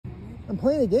I'm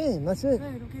playing a game. That's it.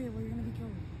 Right, okay, well, you're going to be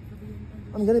killed.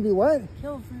 I'm going to be what?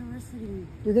 Killed for university.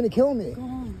 You're going to kill me. Go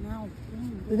home now. Go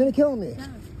home. You're going to kill me. Yes.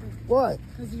 Why?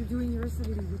 Because you're doing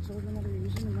university with children that are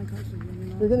Asian in my country.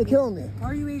 You're going to kill me.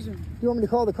 Are you Asian? Do you want me to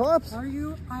call the cops? Are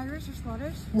you Irish or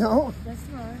Scottish? No. Yes,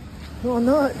 you are. No, I'm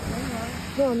not. Yeah, you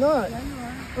are. No, I'm not. Yeah, you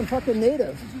are. I'm fucking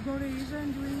native. Did you go to Asia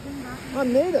and do anything back?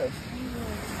 I'm native.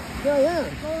 Yeah, I am.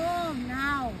 Go home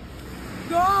now.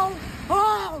 Go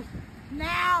home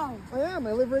now. I am.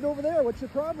 I live right over there. What's your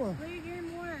problem? Play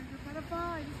game one. You're a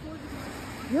pedophile. I just told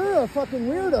you. You're a fucking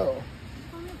weirdo. You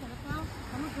call me a pedophile?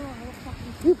 I'm a girl. I will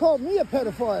fucking... You called me a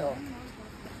pedophile.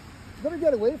 You better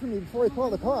get away from me before I call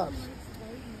the cops.